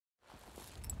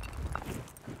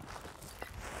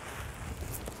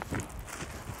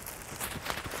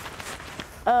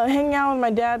Hanging out with my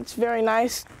dad, it's very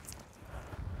nice.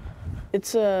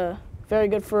 It's very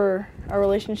good for our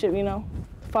relationship, you know,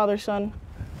 father-son.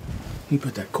 You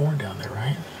put that corn down there,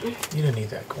 right? You didn't eat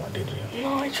that corn, did you?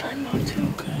 No, I tried not to.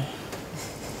 Okay.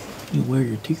 You wear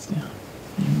your teeth down.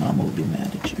 Your mama will be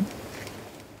mad at you.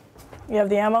 You have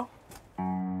the ammo?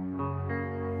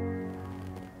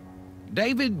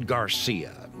 David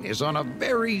Garcia is on a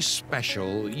very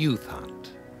special youth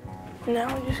hunt.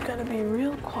 Now we just gotta be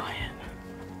real quiet.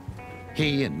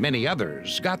 He and many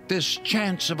others got this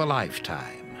chance of a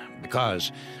lifetime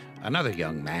because another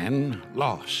young man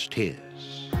lost his.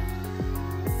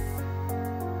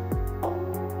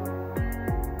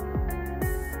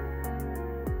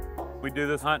 We do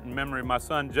this hunt in memory of my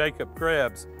son, Jacob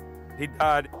Krebs. He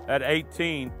died at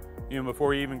 18,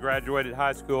 before he even graduated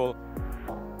high school.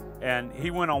 And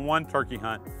he went on one turkey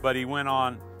hunt, but he went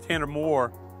on 10 or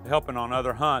more helping on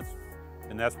other hunts.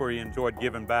 And that's where he enjoyed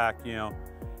giving back,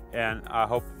 And I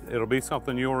hope it'll be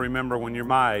something you'll remember when you're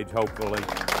my age, hopefully.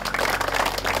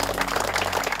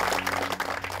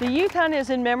 The youth hunt is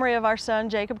in memory of our son,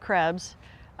 Jacob Krebs.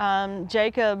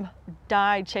 Jacob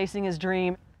died chasing his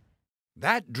dream.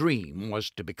 That dream was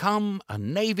to become a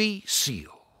Navy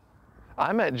SEAL.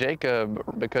 I met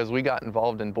Jacob because we got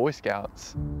involved in Boy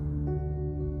Scouts.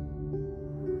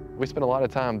 We spent a lot of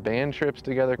time band trips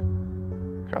together,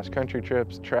 cross-country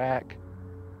trips, track,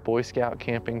 Boy Scout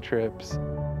camping trips,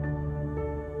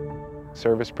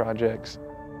 service projects.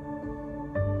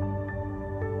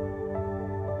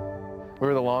 We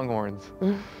were the Longhorns.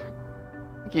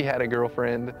 He had a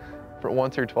girlfriend for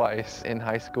once or twice in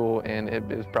high school, and it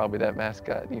was probably that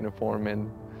mascot uniform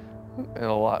and a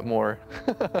lot more.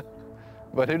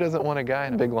 But who doesn't want a guy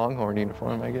in a big Longhorn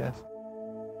uniform, I guess?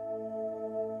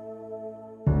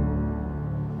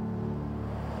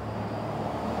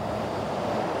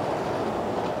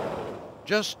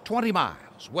 Just 20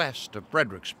 miles west of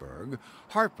Fredericksburg,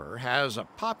 Harper has a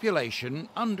population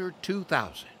under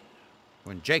 2,000.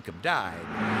 When Jacob died,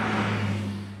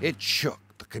 it shook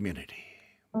the community.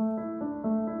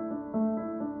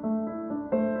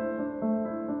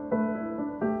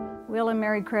 Will and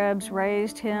Mary Krebs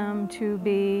raised him to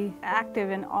be active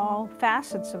in all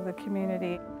facets of the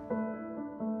community.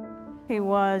 He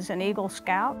was an Eagle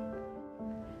Scout.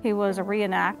 He was a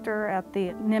reenactor at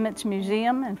the Nimitz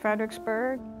Museum in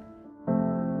Fredericksburg.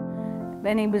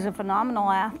 And he was a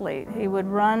phenomenal athlete. He would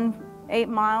run 8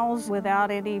 miles without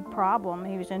any problem.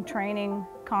 He was in training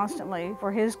constantly,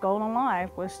 for his goal in life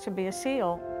was to be a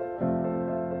SEAL.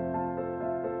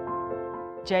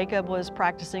 Jacob was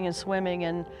practicing in swimming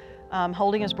and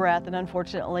holding his breath, and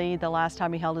unfortunately, the last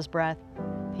time he held his breath,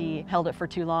 he held it for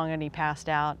too long and he passed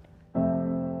out,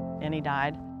 and he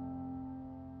died.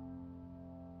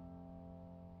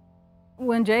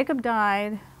 When Jacob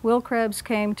died, Will Krebs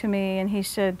came to me and he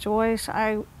said, "Joyce,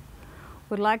 I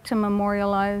would like to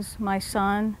memorialize my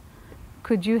son.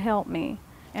 Could you help me?"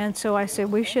 And so I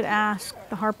said, we should ask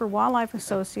the Harper Wildlife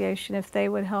Association if they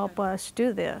would help us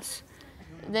do this.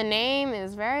 The name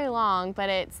is very long, but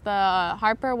it's the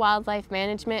Harper Wildlife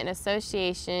Management and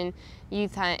Association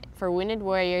Youth Hunt for Wounded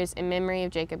Warriors in memory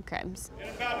of Jacob Krebs. In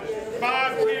about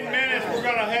 5-10 minutes, we're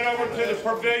going to head over to the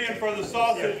pavilion for the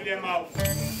sausage demo.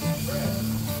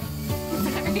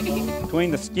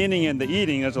 Between the skinning and the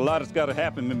eating, there's a lot that's got to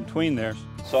happen in between there.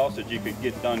 Sausage you could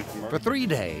get done commercially. For 3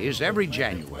 days every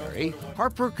January,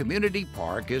 Harper Community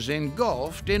Park is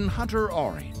engulfed in hunter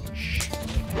orange.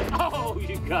 Oh,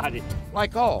 you got it.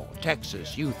 Like all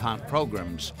Texas youth hunt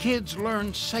programs, kids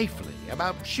learn safely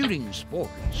about shooting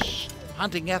sports,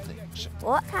 hunting ethics.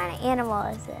 What kind of animal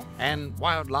is it? And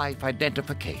wildlife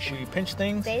identification. When you pinch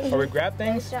things or we grab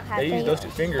things, they use those 2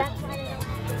 fingers.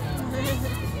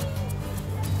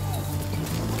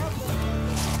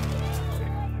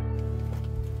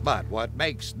 But what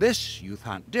makes this youth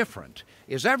hunt different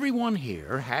is everyone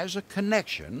here has a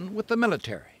connection with the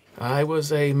military. I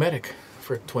was a medic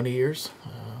for 20 years.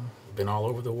 Been all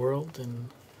over the world and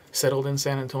settled in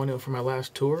San Antonio for my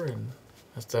last tour, and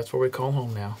that's where we call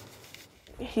home now.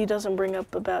 He doesn't bring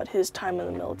up about his time in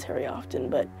the military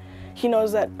often, but he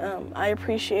knows that I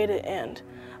appreciate it, and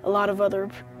a lot of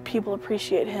other people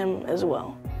appreciate him as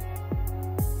well.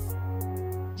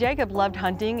 Jacob loved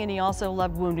hunting, and he also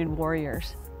loved wounded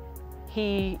warriors.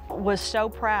 He was so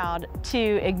proud to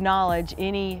acknowledge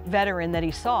any veteran that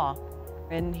he saw,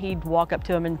 and he'd walk up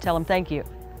to him and tell him thank you.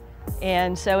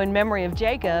 And so in memory of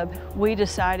Jacob, we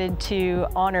decided to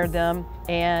honor them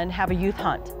and have a youth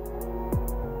hunt.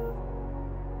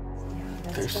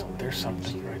 There's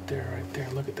something right there.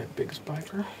 Look at that big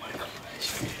spider. Oh my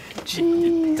gosh.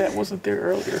 That wasn't there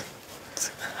earlier.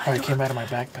 Oh, it came out of my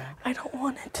backpack. I don't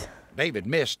want it. David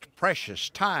missed precious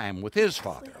time with his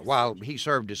father while he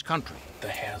served his country. The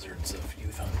hazards of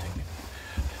youth hunting.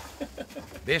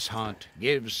 This hunt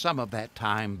gives some of that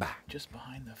time back. Just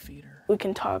behind the feeder. We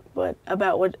can talk, but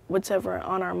about what's ever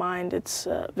on our mind, it's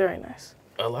very nice.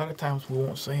 A lot of times we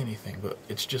won't say anything, but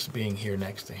it's just being here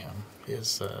next to him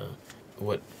is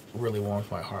what really warms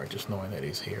my heart, just knowing that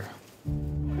he's here.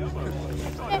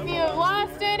 If you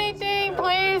lost anything,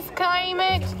 please claim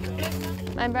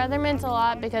it. My brother meant a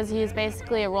lot because he's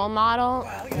basically a role model.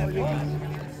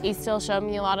 He still showed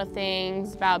me a lot of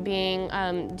things about being,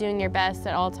 doing your best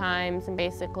at all times and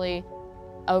basically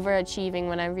overachieving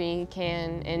whenever you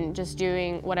can and just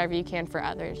doing whatever you can for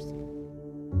others.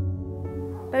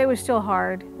 But it was still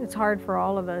hard. It's hard for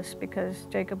all of us because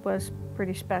Jacob was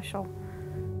pretty special.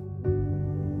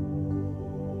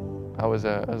 I was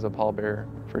a pallbearer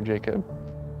for Jacob.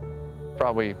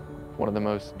 Probably one of the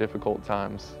most difficult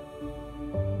times.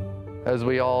 As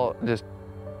we all just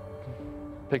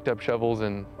picked up shovels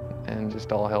and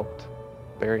just all helped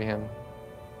bury him.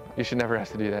 You should never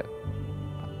have to do that.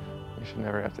 You should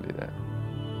never have to do that.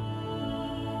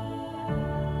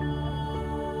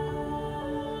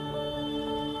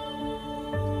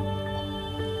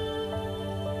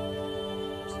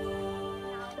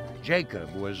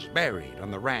 Jacob was buried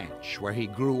on the ranch where he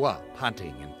grew up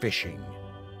hunting and fishing.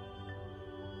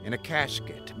 In a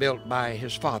casket built by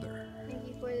his father. Thank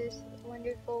you for this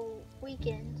wonderful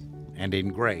weekend. And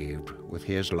engraved with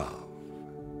his love.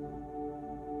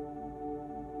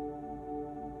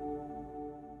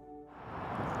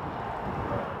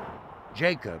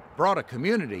 Jacob brought a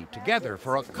community together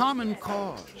for a common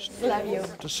cause. Love you.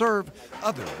 To serve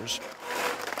others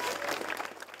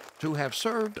who have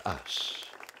served us.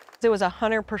 It was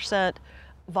 100%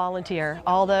 volunteer.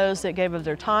 All those that gave of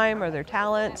their time or their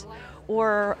talents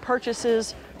or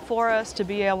purchases for us to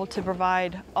be able to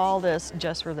provide all this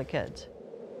just for the kids.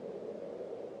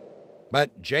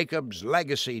 But Jacob's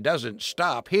legacy doesn't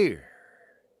stop here.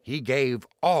 He gave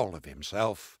all of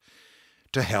himself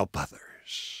to help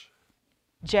others.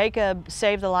 Jacob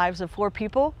saved the lives of 4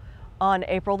 people on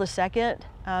April the 2nd,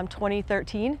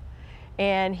 2013,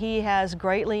 and he has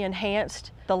greatly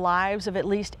enhanced the lives of at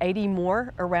least 80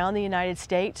 more around the United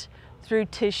States through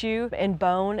tissue and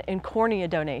bone and cornea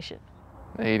donation.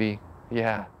 80,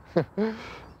 yeah.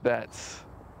 That's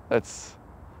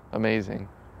amazing.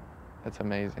 That's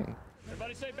amazing.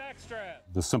 Everybody say backstrap.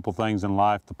 The simple things in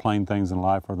life, the plain things in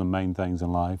life are the main things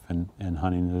in life, and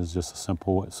hunting is just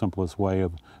the simplest way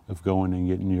of going and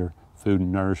getting your food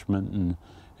and nourishment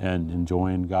and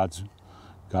enjoying God's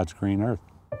green earth.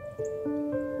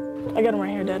 I got him right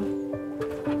here, Dad.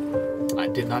 I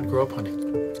did not grow up hunting.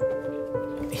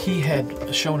 He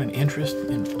had shown an interest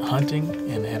in hunting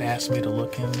and had asked me to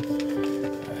look in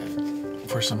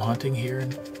for some hunting here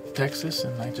in Texas,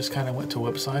 and I just kind of went to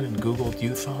a website and Googled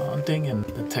youth hunting, and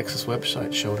the Texas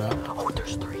website showed up. Oh,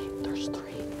 there's 3. There's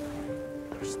 3.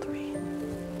 There's 3.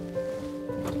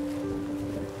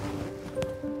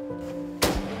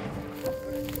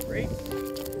 Great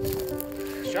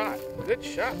shot. Good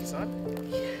shot, son.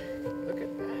 Look at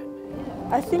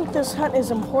that. I think this hunt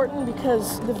is important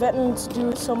because the veterans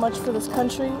do so much for this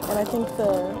country, and I think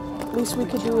the least we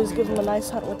could do is give them a nice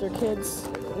hunt with their kids,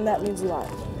 and that means a lot.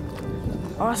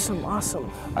 Awesome, awesome.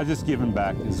 I just giving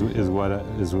back is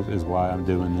why I'm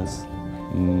doing this.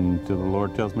 Until the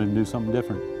Lord tells me to do something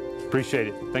different. Appreciate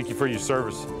it. Thank you for your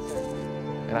service.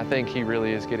 And I think he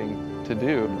really is getting to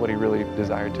do what he really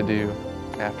desired to do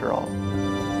after all.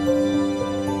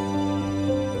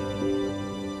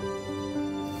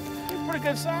 Pretty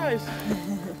good size.